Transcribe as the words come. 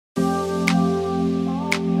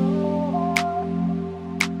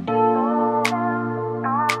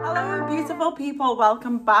Hello people,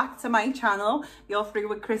 welcome back to my channel. You're through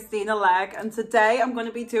with Christina Legg, and today I'm going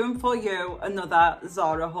to be doing for you another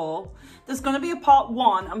Zara haul. There's going to be a part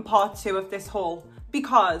 1 and part 2 of this haul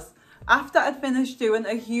because after I'd finished doing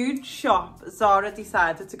a huge shop, Zara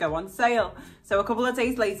decided to go on sale. So a couple of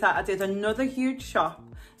days later I did another huge shop.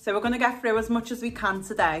 So we're going to get through as much as we can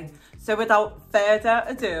today. So without further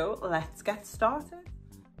ado, let's get started.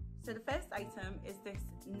 So the first item is this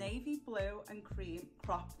navy blue and cream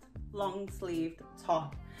cropped long sleeved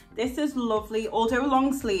top. This is lovely. Although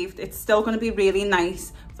long sleeved, it's still going to be really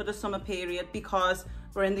nice for the summer period because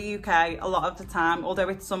we're in the UK a lot of the time. Although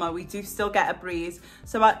it's summer, we do still get a breeze.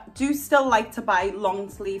 So I do still like to buy long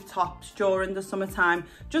sleeve tops during the summertime,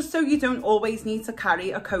 just so you don't always need to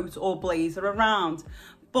carry a coat or blazer around.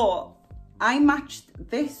 But I matched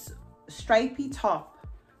this stripy top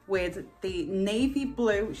with the navy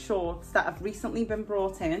blue shorts that have recently been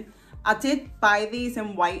brought in. I did buy these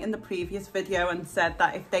in white in the previous video and said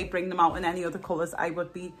that if they bring them out in any other colours, I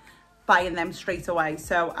would be buying them straight away.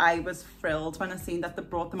 So I was thrilled when I seen that they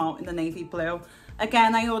brought them out in the navy blue.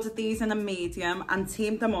 Again, I ordered these in a medium and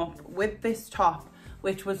teamed them up with this top,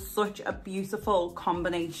 which was such a beautiful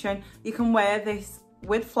combination. You can wear this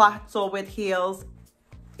with flats or with heels.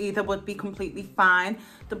 Either would be completely fine.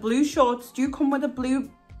 The blue shorts do come with a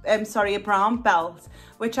brown belt,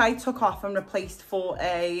 which I took off and replaced for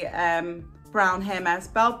a brown Hermes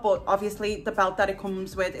belt, but obviously the belt that it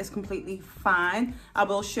comes with is completely fine. I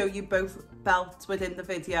will show you both belts within the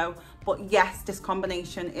video, but yes, this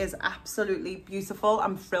combination is absolutely beautiful.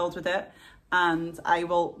 I'm thrilled with it and I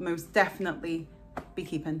will most definitely be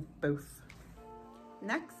keeping both.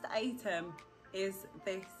 Next item is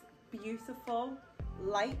this beautiful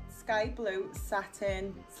light sky blue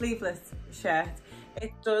satin sleeveless shirt.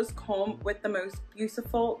 It does come with the most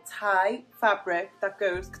beautiful tie fabric that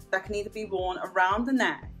can either be worn around the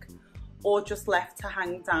neck or just left to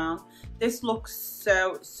hang down. This looks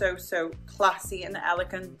so classy and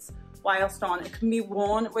elegant whilst on. It can be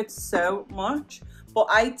worn with so much, but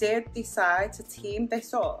I did decide to team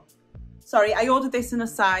this up. Sorry, I ordered this in a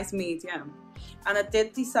size medium and I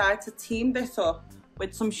did decide to team this up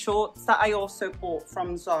with some shorts that I also bought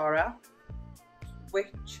from Zara,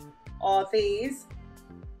 which are these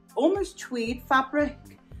almost tweed fabric,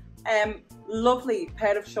 lovely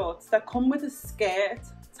pair of shorts that come with a skirt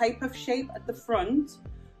type of shape at the front.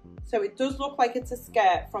 So it does look like it's a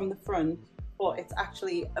skirt from the front, but it's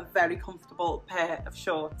actually a very comfortable pair of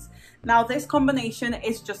shorts. Now this combination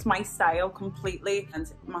is just my style completely,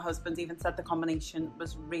 and my husband even said the combination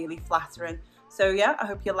was really flattering. So yeah, I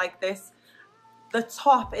hope you like this. The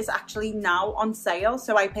top is actually now on sale,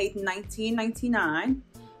 so I paid $19.99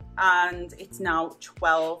 and it's now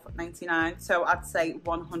 $12.99. So I'd say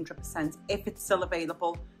 100%, if it's still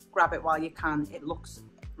available, grab it while you can. It looks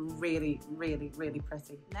really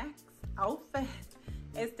pretty. Next outfit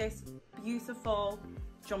is this beautiful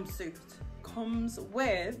jumpsuit. Comes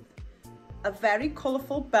with a very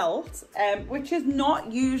colourful belt, which is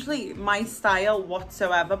not usually my style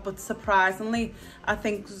whatsoever, but surprisingly I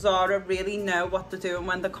think Zara really know what they're doing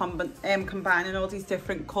when they're combining all these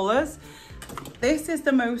different colours. This is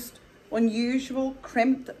the most unusual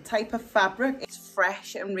crimped type of fabric. It's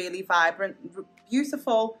fresh and really vibrant,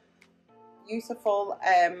 beautiful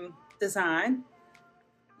design.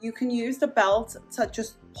 You can use the belt to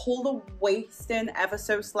just pull the waist in ever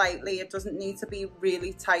so slightly. It doesn't need to be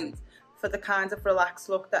really tight for the kind of relaxed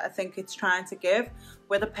look that I think it's trying to give,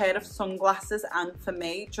 with a pair of sunglasses and, for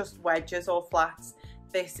me, just wedges or flats.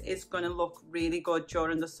 This is going to look really good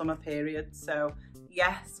during the summer period. So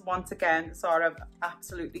yes, once again, Zara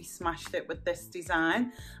absolutely smashed it with this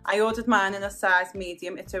design. I ordered mine in a size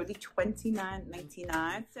medium. It's only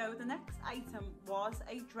 $29.99. So the next item was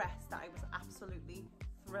a dress that I was absolutely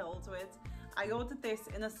thrilled with. I ordered this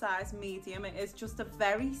in a size medium. It is just a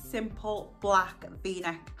very simple black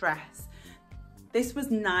v-neck dress. This was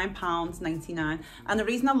 £9.99, and the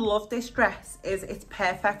reason I love this dress is it's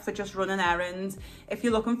perfect for just running errands. If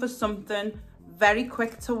you're looking for something very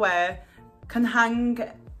quick to wear,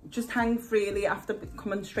 can just hang freely after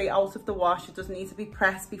coming straight out of the wash, it doesn't need to be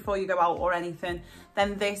pressed before you go out or anything,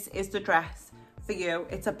 then this is the dress for you.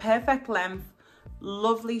 It's a perfect length,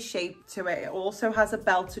 lovely shape to it. It also has a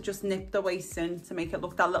belt to just nip the waist in to make it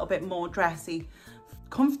look that little bit more dressy.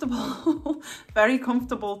 Comfortable, very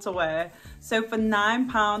comfortable to wear. So for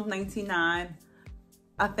 £9.99,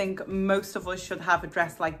 I think most of us should have a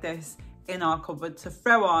dress like this in our cupboard to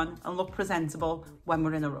throw on and look presentable when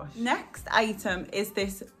we're in a rush. Next item is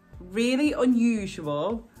this really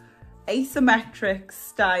unusual asymmetric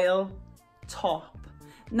style top.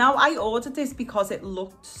 Now, I ordered this because it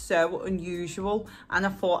looked so unusual and I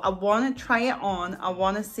thought I want to try it on. I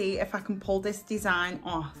want to see if I can pull this design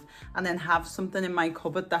off and then have something in my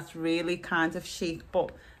cupboard that's really kind of chic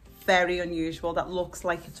but very unusual, that looks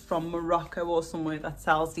like it's from Morocco or somewhere that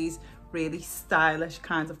sells these really stylish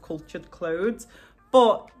kind of cultured clothes.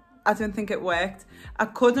 But I don't think it worked. I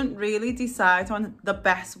couldn't really decide on the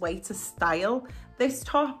best way to style this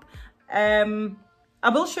top. I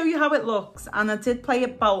will show you how it looks, and I did play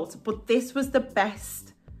about, but this was the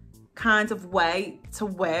best kind of way to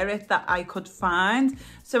wear it that I could find.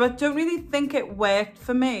 So I don't really think it worked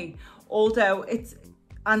for me, although it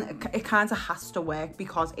kind of has to work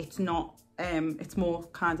because it's not, it's more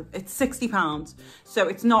kind of, it's £60. So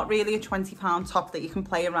it's not really a £20 top that you can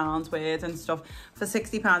play around with and stuff. For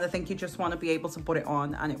 £60, I think you just want to be able to put it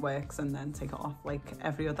on and it works and then take it off like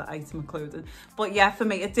every other item of clothing. But yeah, for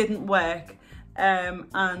me, it didn't work.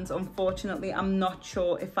 And unfortunately, I'm not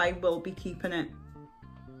sure if I will be keeping it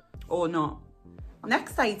or not.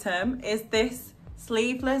 Next item is this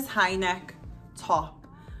sleeveless high neck top.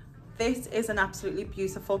 This is an absolutely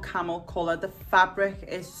beautiful camel colour. The fabric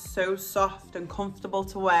is so soft and comfortable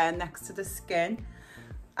to wear next to the skin.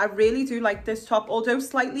 I really do like this top, although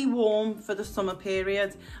slightly warm for the summer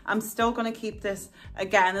period. I'm still going to keep this.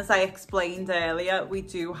 Again, as I explained earlier, we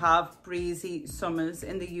do have breezy summers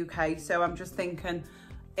in the UK, so I'm just thinking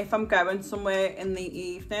if I'm going somewhere in the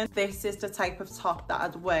evening, this is the type of top that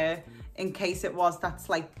I'd wear in case it was that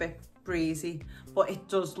slight bit breezy. But it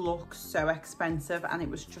does look so expensive, and it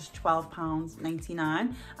was just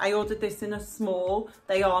 £12.99. I ordered this in a small.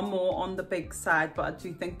 They are more on the big side, but I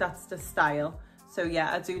do think that's the style. So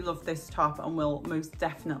yeah, I do love this top and will most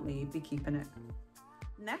definitely be keeping it.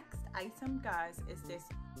 Next item, guys, is this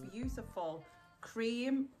beautiful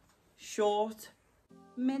cream short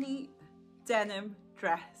mini denim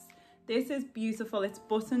dress. This is beautiful. It's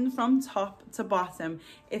buttoned from top to bottom.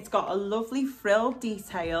 It's got a lovely frill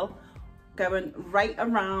detail going right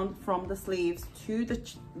around from the sleeves to the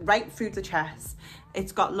right through the chest.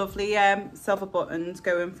 It's got lovely silver buttons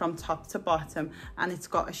going from top to bottom, and it's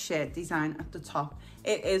got a shirt design at the top.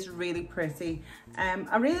 It is really pretty.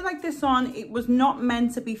 I really like this on. It was not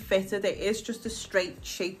meant to be fitted. It is just a straight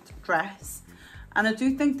shaped dress, and I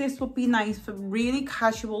do think this would be nice for really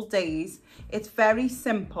casual days. It's very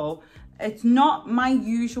simple. It's not my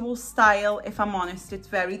usual style, if I'm honest. It's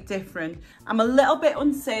very different. I'm a little bit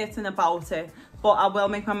uncertain about it, but I will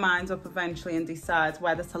make my mind up eventually and decide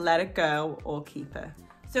whether to let it go or keep it.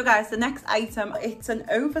 So guys, the next item, it's an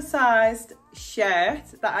oversized shirt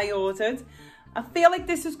that I ordered. I feel like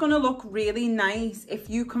this is going to look really nice if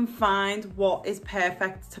you can find what is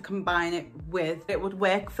perfect to combine it with. It would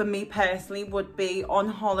work for me personally, would be on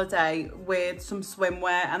holiday with some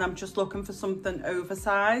swimwear, and I'm just looking for something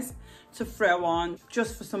oversized to throw on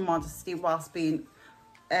just for some modesty whilst being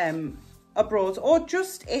abroad, or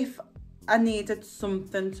just if I needed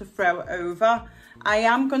something to throw over. I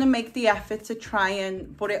am going to make the effort to try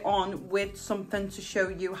and put it on with something to show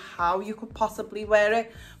you how you could possibly wear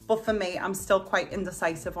it. But for me, I'm still quite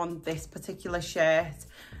indecisive on this particular shirt.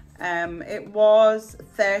 It was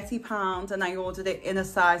 £30 and I ordered it in a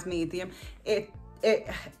size medium. It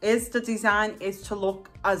is, the design is to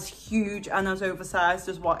look as huge and as oversized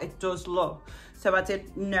as what it does look. So I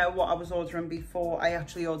did know what I was ordering before I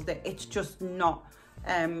actually ordered it. It's just not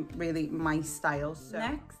really my style. So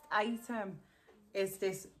next item is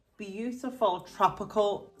this beautiful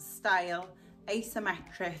tropical style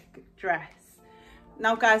asymmetric dress.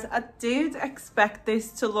 Now guys, I did expect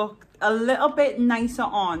this to look a little bit nicer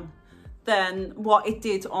on than what it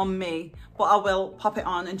did on me, but I will pop it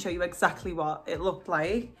on and show you exactly what it looked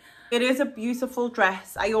like. It is a beautiful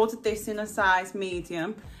dress. I ordered this in a size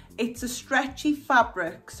medium. It's a stretchy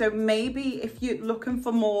fabric, so maybe if you're looking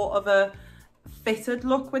for more of a fitted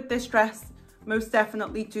look with this dress, most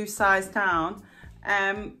definitely do size down.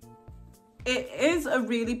 It is a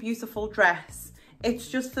really beautiful dress. It's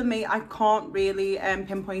just, for me, I can't really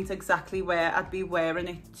pinpoint exactly where I'd be wearing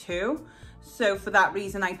it to. So for that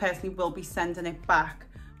reason, I personally will be sending it back.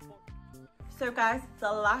 So guys,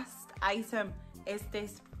 the last item is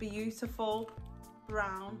this beautiful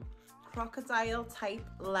brown crocodile type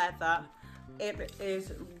leather. It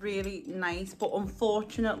is really nice, but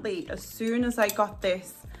unfortunately, as soon as I got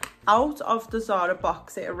this out of the Zara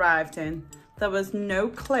box it arrived in, there was no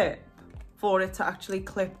clip for it to actually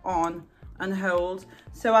clip on and hold.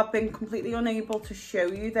 So I've been completely unable to show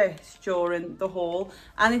you this during the haul,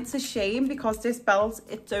 and it's a shame because this belt,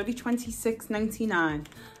 it's only £26.99.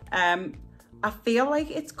 I feel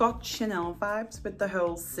like it's got Chanel vibes with the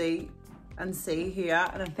whole C and C here,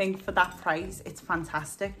 and I think for that price it's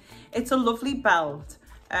fantastic. It's a lovely belt.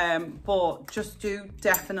 but just do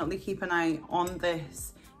definitely keep an eye on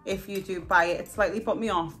this if you do buy it. It slightly put me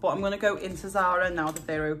off, but I'm going to go into Zara now that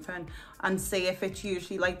they're open and see if it's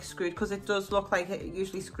usually like screwed, because it does look like it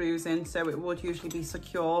usually screws in, so it would usually be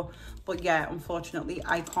secure. But yeah, unfortunately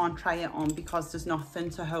I can't try it on because there's nothing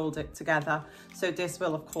to hold it together, so this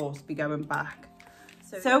will of course be going back.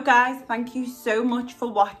 So guys, thank you so much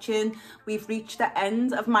for watching. We've reached the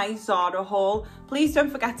end of my Zara haul. Please don't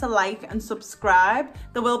forget to like and subscribe.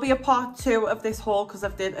 There will be a part 2 of this haul because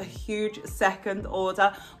I've did a huge second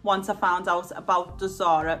order once I found out about the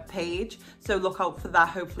Zara page. So look out for that.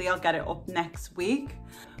 Hopefully I'll get it up next week.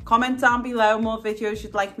 Comment down below more videos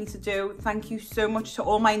you'd like me to do. Thank you so much to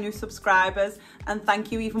all my new subscribers, and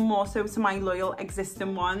thank you even more so to my loyal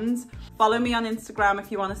existing ones. Follow me on Instagram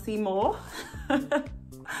if you want to see more.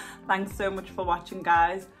 Thanks so much for watching,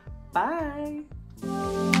 guys. Bye.